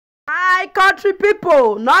My country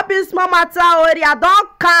people, not be small matter area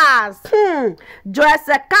don't cast.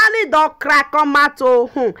 Joysekani don't crack on matter.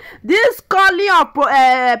 This calling of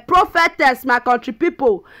prophetess, my country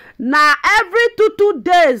people. Now every two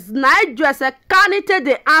days, now Joysekani take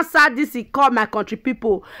the answer this he call my country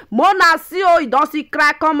people. Mona see oh, he don't see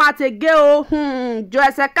crack on matter again. Oh,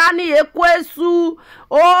 Joysekani ekwesu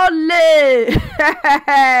ole.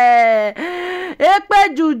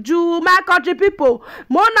 Ekpe juju, my country people.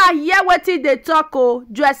 Mona hear wetin dey talk oh.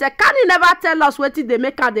 Joysekani never tell us wetin dey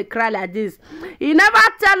make am dey cry like this. He never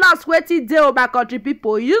tell us wetin dey oh, my country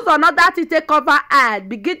people. He use another thing take cover eye,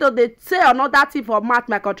 begin to dey say another thing for mouth,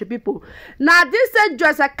 my country people. Now this say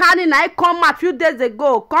Joysekani na come out few days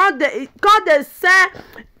ago, come dey say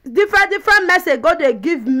different message go dey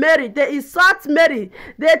give Mary, dey insult Mary,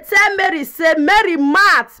 dey tell Mary say Mary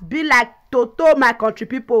mouth be like toto, my country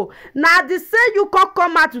people. Now the say you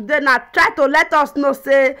come out today now try to let us know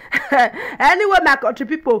say anyway, my country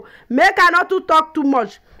people, make I not to talk too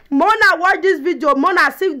much. Mona watch this video,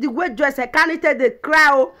 Mona see the way Joysekani take dey cry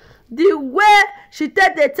oh, the way she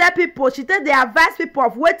take dey tell people, she take dey advise people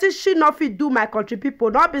of wetin she not fit do, my country people.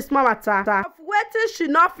 Not be small matter of wetin she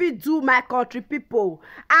not fit do, my country people.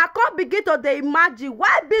 I can't begin to dey imagine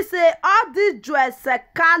why be say all this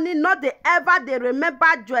Joysekani not dey ever dey remember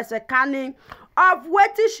Joysekani of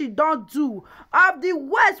wetin she don't do, of the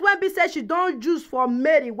words when be say she don't use for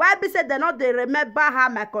Mary, why be say they not dey remember her,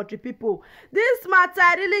 my country people. This matter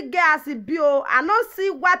really get as it be oh. I not see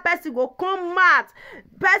why person go come mad,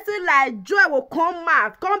 person like Joy will come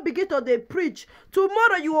mad, come begin to dey preach.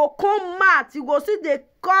 Tomorrow you will come mad, you go see the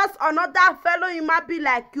cause another fellow you might be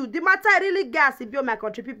like you. The matter really get as it be oh, my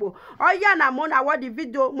country people. Oh yeah, na Mona watch the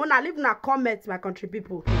video, Mona leave na comment, my country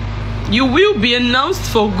people. You will be announced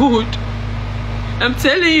for good. I'm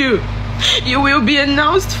telling you, you will be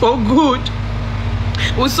announced for good.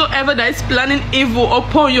 Whosoever that is planning evil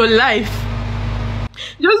upon your life,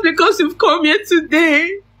 just because you've come here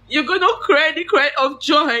today, you're gonna cry the cry of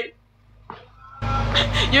joy.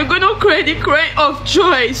 You're gonna cry the cry of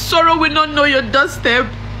joy. Sorrow will not know your doorstep.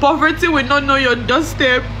 Poverty will not know your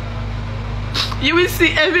doorstep. You will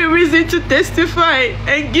see every reason to testify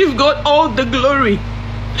and give God all the glory.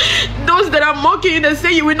 Those that are mocking you, they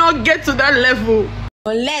say you will not get to that level.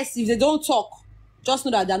 Unless if they don't talk, just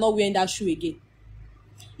know that they're not wearing that shoe again.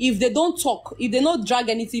 If they don't talk, if they don't drag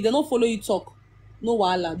anything, if they don't follow you talk, no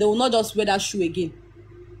wahala, they will not just wear that shoe again.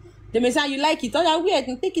 They may say you like it, oh yeah, wear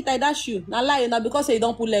it, take it like that shoe. Now lie, now because you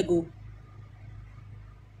don't put Lego.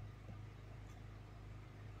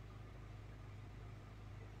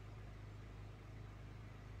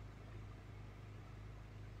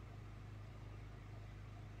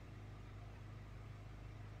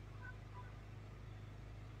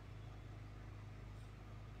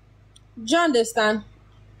 Do you understand?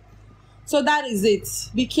 So that is it.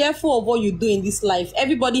 Be careful of what you do in this life.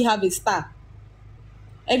 Everybody have a star.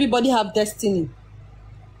 Everybody have destiny.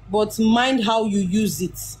 But mind how you use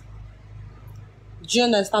it. Do you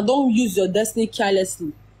understand? Don't use your destiny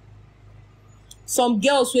carelessly. Some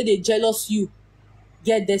girls where they jealous you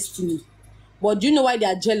get destiny. But do you know why they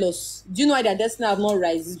are jealous? Do you know why their destiny have not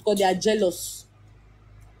rise? It's because they are jealous.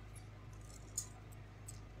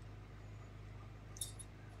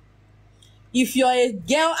 If you're a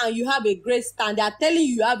girl and you have a great stand, they are telling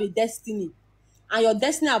you have a destiny and your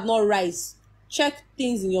destiny have not rise, check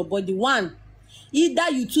things in your body. One, either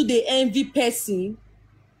you too the envy person,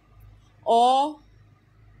 or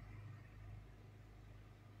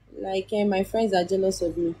like my friends are jealous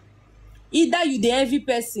of me. Either you the envy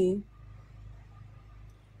person.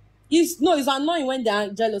 It's annoying when they are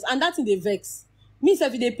jealous, and that's in the vex. Me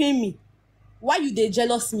if they pay me, why you they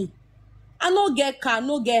jealous me? I no get car,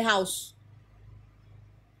 no get house.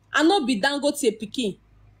 I no be dango to a pikin.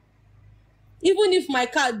 Even if my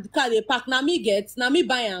car they park, na me get, na me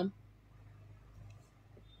buy am.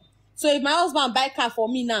 So if my husband buy car for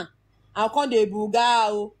me now, I'll call the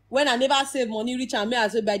buga when I never save money reach and me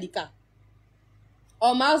as well buy the car.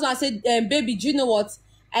 Or my husband said, baby, do you know what?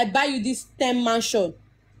 I buy you this 10 mansion.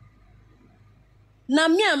 Now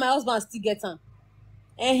me and my husband still get am.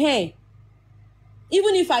 Even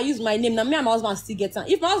if I use my name, now me and my husband still get am.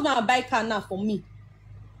 If my husband buy car now for me,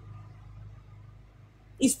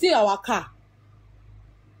 it's still our car.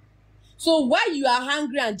 So why you are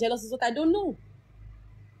hungry and jealous is what I don't know.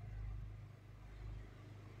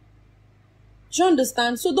 Do you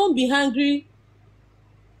understand? So don't be hungry.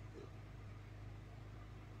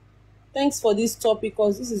 Thanks for this topic,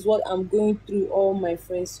 because this is what I'm going through, all my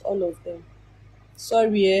friends, all of them.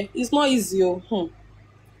 Sorry, it's not easy.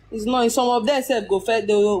 It's not. Some of them said go first,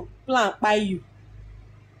 they will plan by you.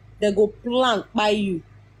 They go plan by you.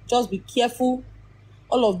 Just be careful.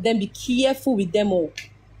 All of them, be careful with them all.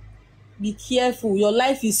 Be careful. Your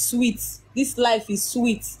life is sweet. This life is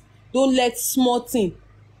sweet. Don't let small thing.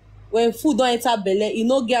 When food don't enter belle, you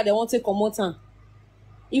know girl they want to comot am.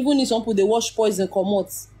 Even if some people they wash poison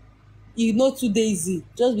comot, you know too easy.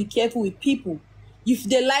 Just be careful with people. If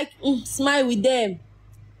they like, smile with them.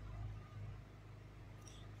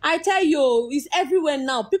 I tell you, it's everywhere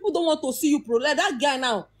now. People don't want to see you like that guy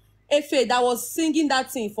now, Efe, that was singing that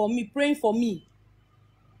thing for me, praying for me.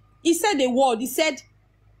 He said a word. He said,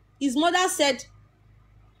 his mother said,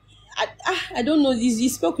 I don't know. He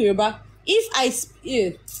spoke Yoruba. If I,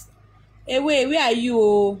 wait, where are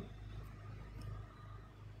you?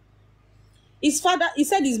 His father, he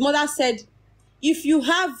said, his mother said, if you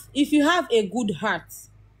have a good heart,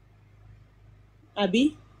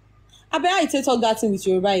 Abi, I take talk that thing with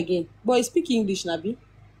Yoruba again, but he speak English, Nabi.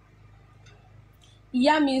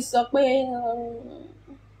 Ìyá mi sọ pé,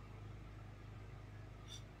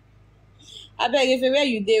 abeg, if where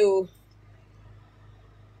you dey o.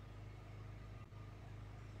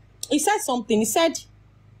 He said something. He said,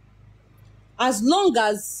 as long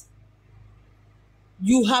as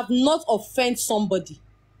you have not offended somebody,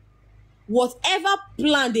 whatever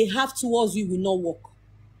plan they have towards you will not work.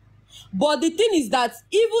 But the thing is that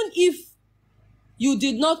even if you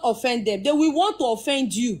did not offend them, they will want to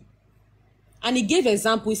offend you. And he gave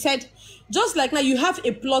example. He said, just like now you have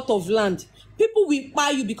a plot of land, people will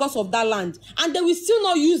buy you because of that land, and they will still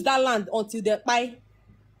not use that land until they buy.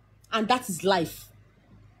 And that is life.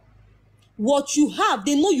 What you have,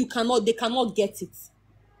 they know they cannot get it.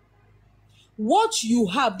 What you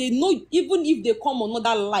have, they know even if they come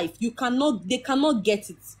another life, they cannot get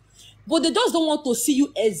it. But they just don't want to see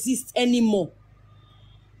you exist anymore.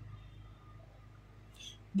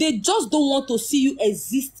 They just don't want to see you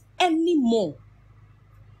exist anymore.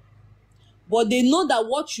 But they know that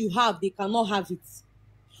what you have, they cannot have it.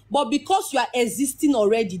 But because you are existing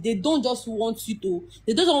already, they don't want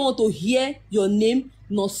to hear your name,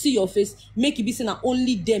 nor see your face, make it be saying that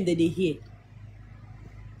only them that they hear.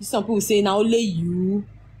 Some people say now only you.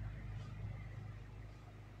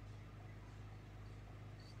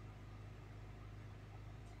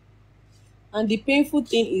 And the painful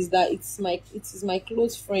thing is that it is my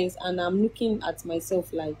close friends, and I'm looking at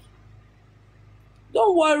myself like,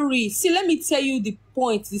 don't worry. See, let me tell you the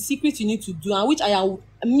point, the secret you need to do, and which I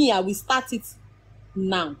will start it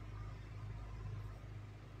now.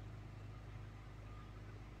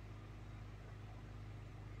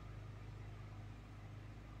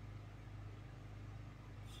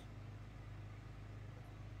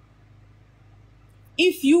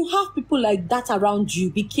 If you have people like that around you,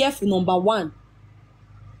 be careful, number one.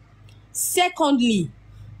 Secondly,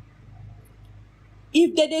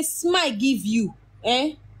 if they smile give you,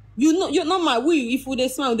 you know, you're not my will. If they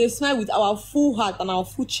smile with our full heart and our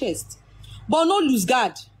full chest. But not lose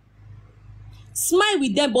guard. Smile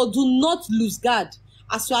with them, but do not lose guard.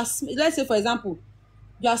 As you are, let's say for example,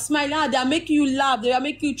 you are smiling, they are making you laugh, they are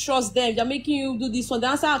making you trust them, they are making you do this one. They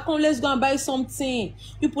answer, come, let's go and buy something.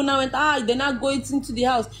 People now went, they're not going into the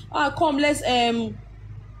house. Come, let's they're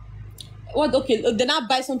not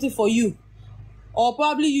buy something for you. Or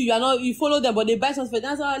probably you follow them, but they buy something for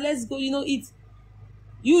them. Let's go, eat.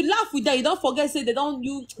 You laugh with them, you don't forget, say they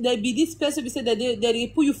be this person, say that they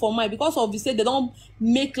put you for mind because of say they don't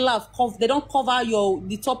make laugh, they don't cover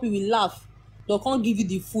the topic with laugh. They can't give you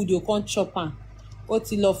the food, you can't chop on.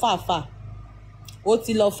 Oti lo fa.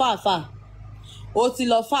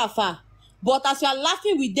 But as you are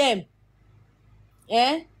laughing with them,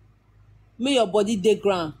 make your body dey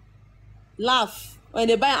ground. Laugh. When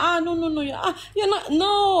they buy, no. You're not,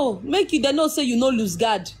 no. Make you, they know say you no lose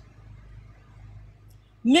guard.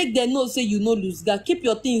 Make them know say you no lose guard. Keep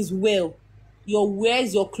your things well. Your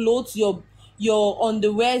wears, your clothes, your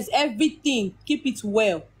underwears, everything. Keep it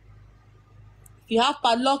well. If you have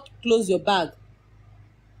padlock, close your bag.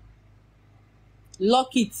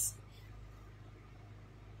 Lock it.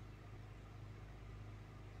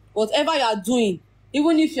 Whatever you are doing,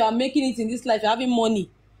 even if you are making it in this life, you're having money.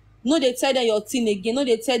 No, they tell them your thing again. No,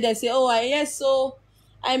 they tell them, say,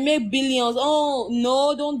 I make billions. Oh,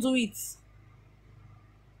 no, don't do it.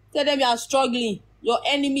 Tell them you are struggling. Your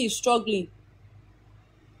enemy is struggling.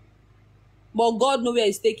 But God knows where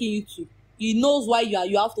He's taking you to. He knows why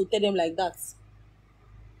you have to tell them like that.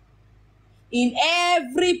 In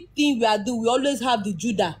everything we are doing, we always have the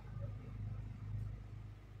Judah.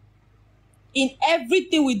 In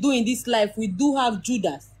everything we do in this life, we do have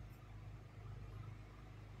Judas.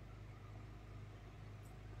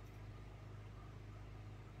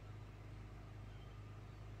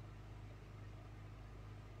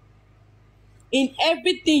 In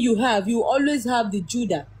everything you have, you always have the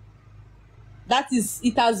Judah. That is,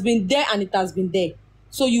 it has been there and it has been there.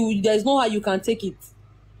 So there's no how you can take it.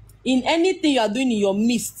 In anything you are doing in your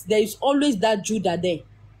midst, there is always that Judah there.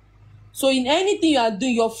 So in anything you are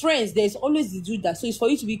doing, your friends, there is always the Judah. So it's for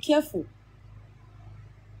you to be careful.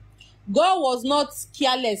 God was not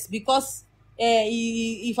careless because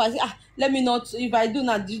if I say, if I do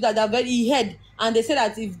not Judah, that very he heard, and they said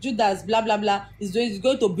that if Judas blah blah blah is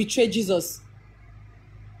going to betray Jesus.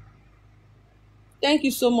 Thank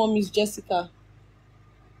you so much, Miss Jessica.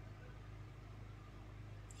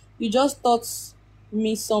 You just taught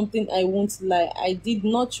me something I won't lie. I did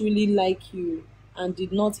not really like you and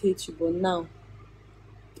did not hate you, but now.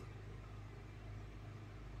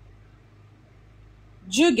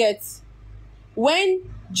 Do you get?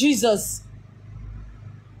 When Jesus,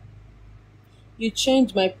 you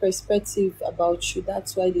changed my perspective about you.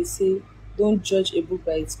 That's why they say, don't judge a book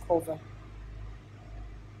by its cover.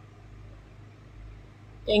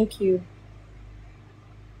 Thank you.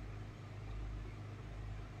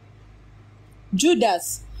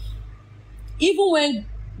 Judas, even when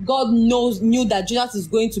God knew that Judas is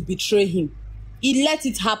going to betray him, he let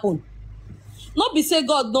it happen. Not be say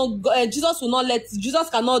God no, Jesus will not let, Jesus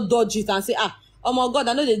cannot dodge it and say, oh my God,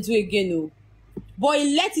 I know they do again. No. But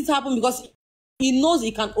he let it happen because he knows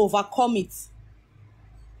he can overcome it.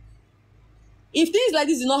 If things like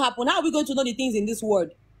this do not happen, how are we going to know the things in this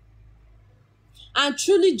world? And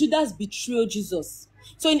truly, Judas betrayed Jesus.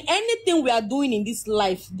 So in anything we are doing in this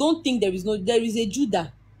life, don't think there is a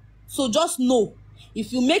Judah. So just know,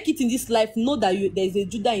 if you make it in this life, know that there is a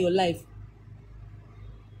Judah in your life.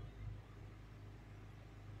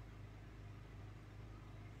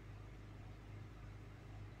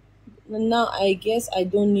 Now, I guess I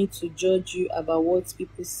don't need to judge you about what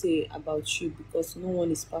people say about you because no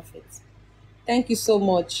one is perfect. Thank you so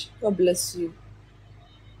much. God bless you.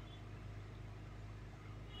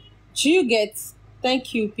 Do you get?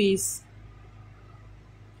 Thank you, peace.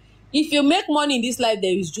 If you make money in this life,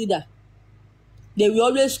 there is Judah. They will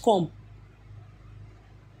always come.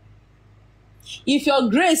 If your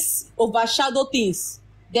grace overshadow things,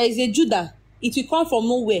 there is a Judah. It will come from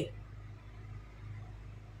nowhere.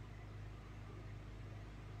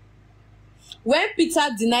 When Peter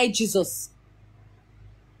denied Jesus,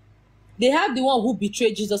 they have the one who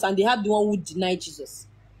betrayed Jesus and they have the one who denied Jesus.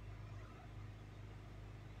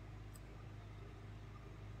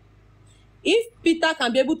 If Peter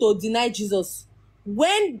can be able to deny Jesus,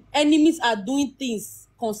 when enemies are doing things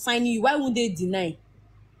concerning you, why won't they deny?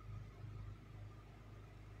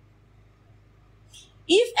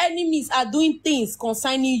 If enemies are doing things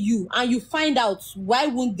concerning you and you find out, why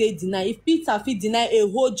won't they deny? If Peter deny a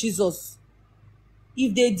whole Jesus,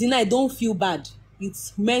 if they deny, don't feel bad.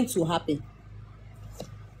 It's meant to happen.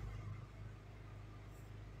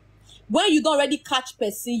 When you don't already catch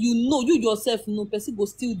person, you know, you yourself know, person will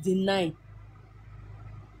still deny.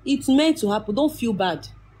 It's meant to happen. Don't feel bad.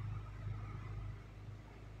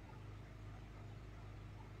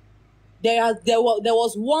 There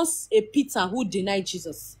was once a Peter who denied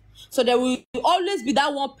Jesus. So there will always be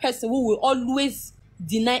that one person who will always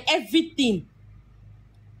deny everything.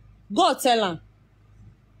 God tell him,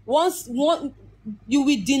 once you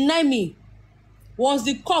will deny me. Once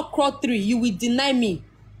the cock crow 3, you will deny me.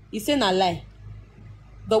 He said a lie.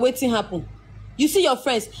 But waiting happen. You see your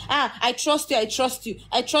friends, I trust you, I trust you,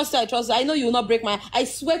 I trust you, I trust you. I know you will not break my heart. I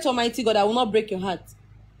swear to Almighty God, I will not break your heart.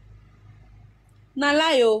 Na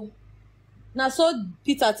lie, oh. Now so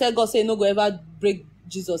Peter tell God, say no go ever break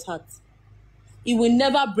Jesus' heart. He will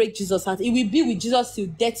never break Jesus' heart. He will be with Jesus till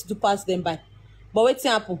death do pass them by. But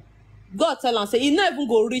waiting happen. God tell him, say, he not even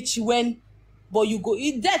go reach when, but you go,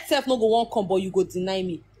 death self no go won't come, but you go deny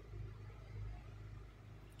me.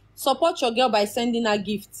 Support your girl by sending her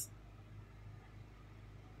gifts.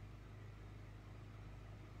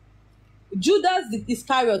 Judas the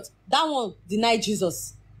Iscariot, that one denied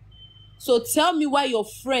Jesus. So tell me why your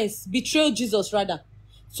friends betray Jesus rather.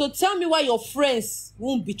 So tell me why your friends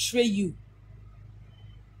won't betray you.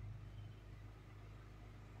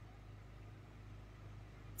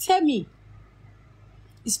 Tell me.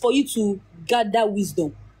 It's for you to gather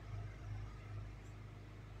wisdom.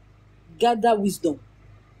 Gather wisdom.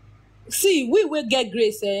 See, we will get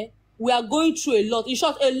grace, eh? We are going through a lot. In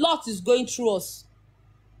short, a lot is going through us.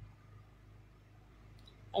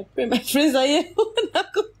 I pray my friends are here.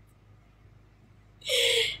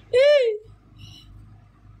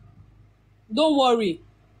 Don't worry.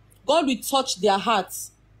 God will touch their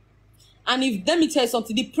hearts. And if, let me tell you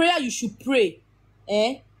something, the prayer you should pray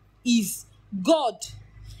is, God,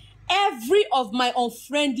 every of my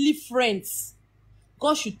unfriendly friends,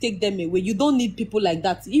 God should take them away. You don't need people like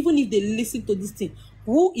that. Even if they listen to this thing,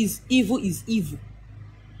 who is evil is evil.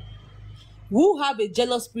 Who have a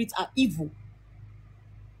jealous spirit are evil.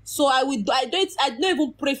 So I don't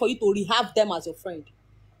even pray for you to rehab them as your friend.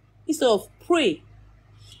 Instead of pray,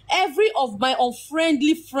 every of my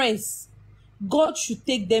unfriendly friends, God should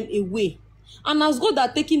take them away. And as God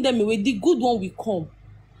are taking them away, the good one will come.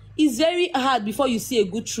 It's very hard before you see a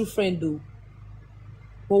good true friend though.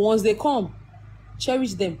 But once they come,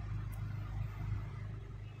 cherish them.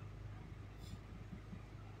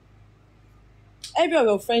 Every of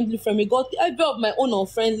your friendly friend, every of my own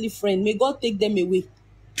unfriendly friend, may God take them away.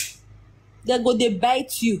 They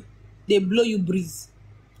bite you, they blow you breeze.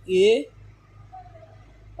 Yeah.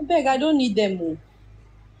 I beg, I don't need them more.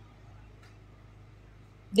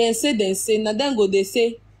 Then say, now then go, they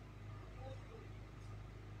say.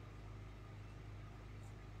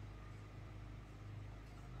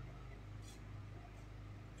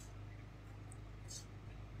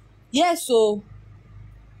 Yes, so.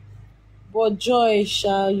 But Joy,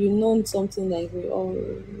 shall you know something like we all.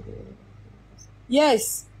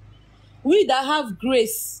 Yes. We that have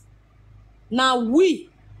grace. Now we,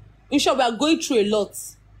 in short, we are going through a lot.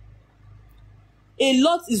 A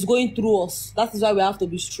lot is going through us. That is why we have to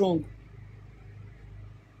be strong.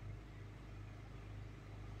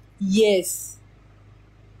 Yes.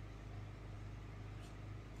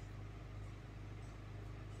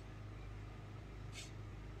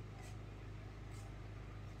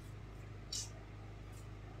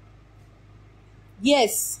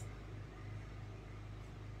 Yes.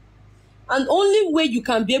 And only way you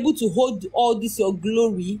can be able to hold all this, your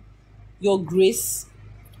glory, your grace.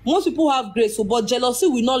 Most people have grace, but jealousy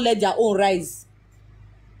will not let their own rise.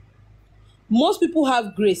 Most people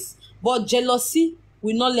have grace, but jealousy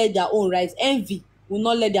will not let their own rise. Envy will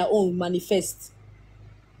not let their own manifest.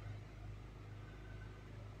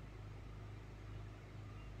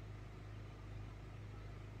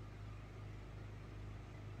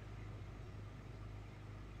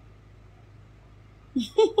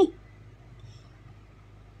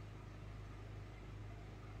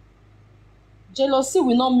 Jealousy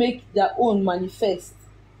will not make their own manifest.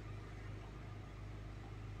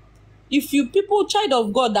 If you people, child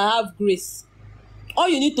of God that have grace, all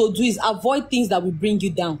you need to do is avoid things that will bring you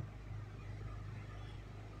down.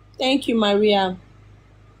 Thank you, Maria.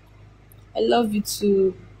 I love you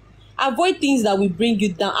too. Avoid things that will bring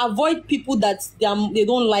you down. Avoid people that they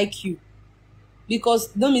don't like you. Because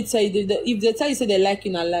let me tell you, if they tell you say they like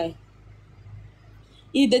you, not lie.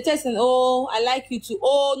 If they tell you, oh, I like you too.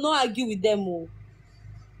 Oh, no argue with them. Oh.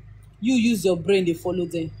 You use your brain, they follow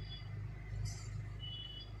them.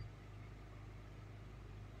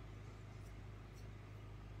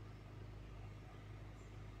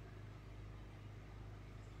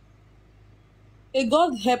 May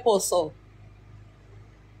God help us all.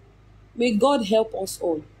 May God help us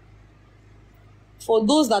all. For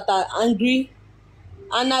those that are angry,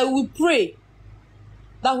 and I will pray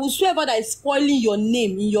that whosoever that is spoiling your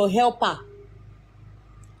name in your helper,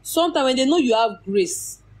 sometimes when they know you have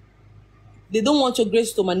grace, they don't want your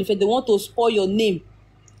grace to manifest. They want to spoil your name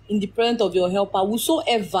in the presence of your helper.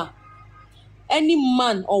 Whosoever, any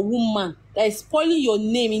man or woman that is spoiling your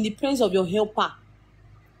name in the presence of your helper,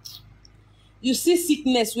 you see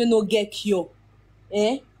sickness will not get cure.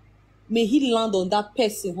 May he land on that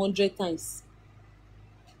person 100 times.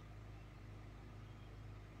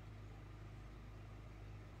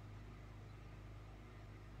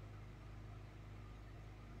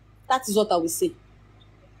 That is what I will say.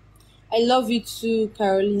 I love you too,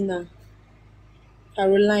 Caroline.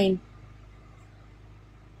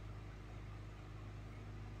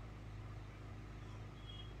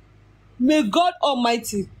 May God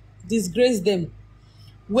Almighty disgrace them.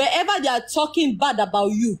 Wherever they are talking bad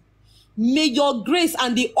about you, may your grace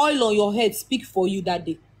and the oil on your head speak for you that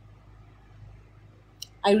day.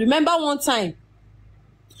 I remember one time,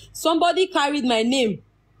 somebody carried my name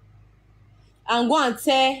and go and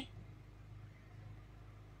tell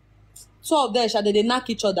two of them, they knock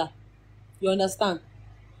each other. You understand?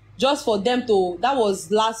 Just for them to, that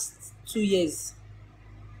was last 2 years.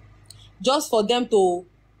 Just for them to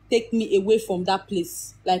take me away from that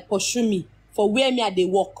place, like pursue me for where me they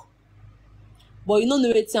walk. But you know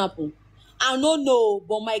what happened? I don't know,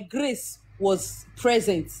 but my grace was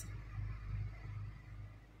present.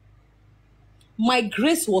 My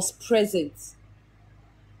grace was present.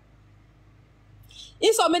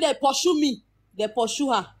 If somebody they pursue me, they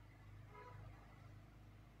pursue her.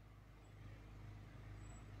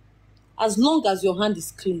 As long as your hand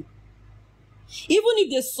is clean. Even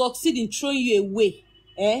if they succeed in throwing you away,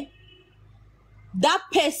 that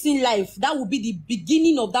person life, that will be the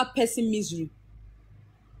beginning of that person misery.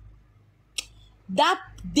 That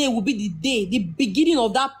day will be the beginning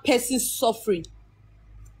of that person's suffering.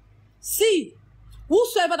 See,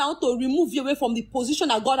 whosoever that want to remove you away from the position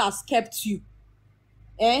that God has kept you,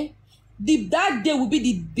 that day will be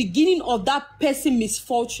the beginning of that person's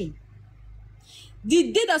misfortune.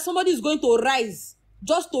 The day that somebody is going to rise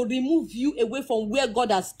just to remove you away from where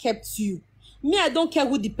God has kept you. Me, I don't care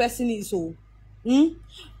who the person is.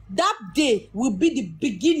 That day will be the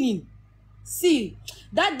beginning. See,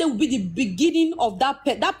 that day will be the beginning of that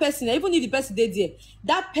person. Even if the person is there,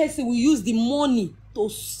 that person will use the money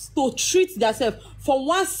to treat themselves from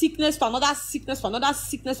one sickness to another sickness, to another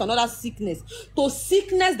sickness, to another sickness. To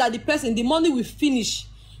sickness that the money will finish.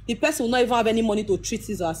 The person will not even have any money to treat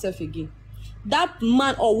his or herself again. That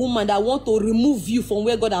man or woman that want to remove you from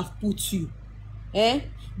where God has put you,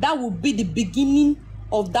 that will be the beginning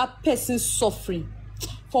of that person's suffering.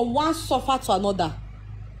 From one suffer to another.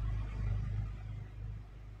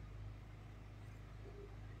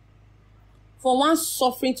 From one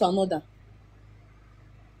suffering to another.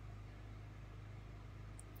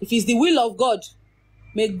 If it's the will of God,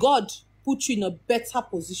 may God put you in a better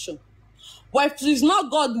position. But if it's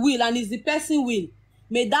not God's will and it's the person's will,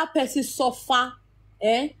 may that person suffer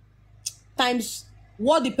times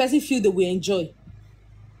what the person feel they will enjoy.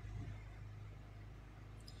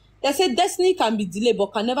 They say destiny can be delayed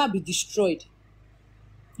but can never be destroyed.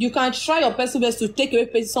 You can try your personal best to take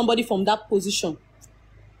away somebody from that position.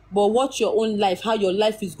 But watch your own life, how your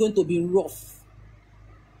life is going to be rough.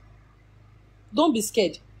 Don't be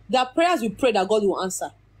scared. There are prayers you pray that God will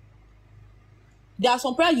answer. There are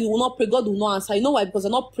some prayers you will not pray, God will not answer. You know why? Because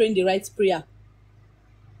you're not praying the right prayer.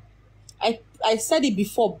 I said it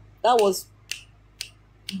before. That was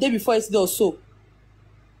the day before yesterday or so.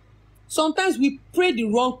 Sometimes we pray the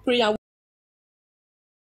wrong prayer.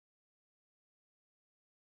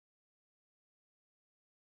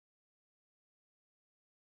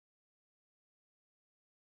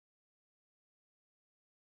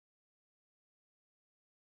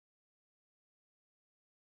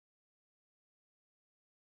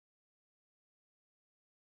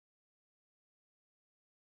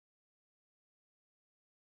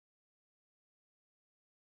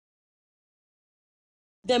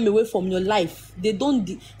 Them away from your life. They don't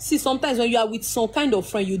see. Sometimes when you are with some kind of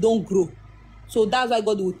friend, you don't grow. So that's why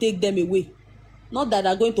God will take them away. Not that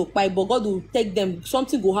they're going to buy, but God will take them.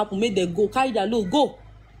 Something will happen, make them go, carry their load, go.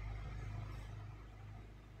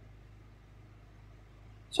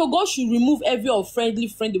 So God should remove every unfriendly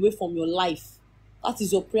friend away from your life. That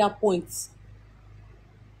is your prayer point.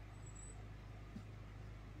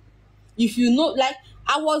 If you know, like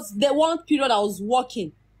I was the one period I was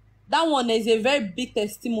working. That one is a very big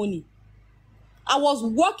testimony. I was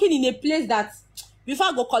working in a place that before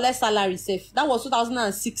I go collect salary safe. That was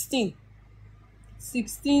 2016.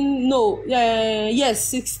 16, no, yes,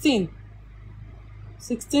 16.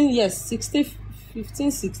 16, yes, 16, 15,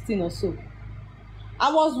 16 or so.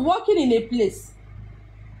 I was working in a place.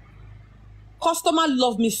 Customer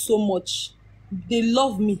love me so much. They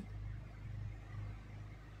love me.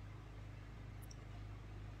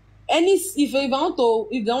 If they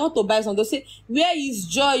want to buy something, they'll say, where is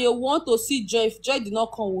Joy? You want to see Joy. If Joy did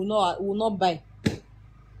not come, will not buy.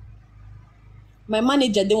 My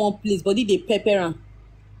manager, they want place, but they pepper him.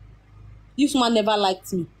 This man never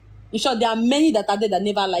liked me. In short, there are many that are there that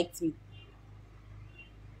never liked me.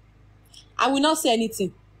 I will not say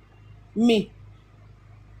anything. Me.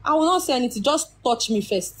 I will not say anything. Just touch me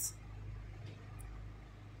first.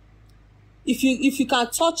 If you can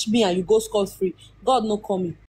touch me and you go scot-free, God no call me.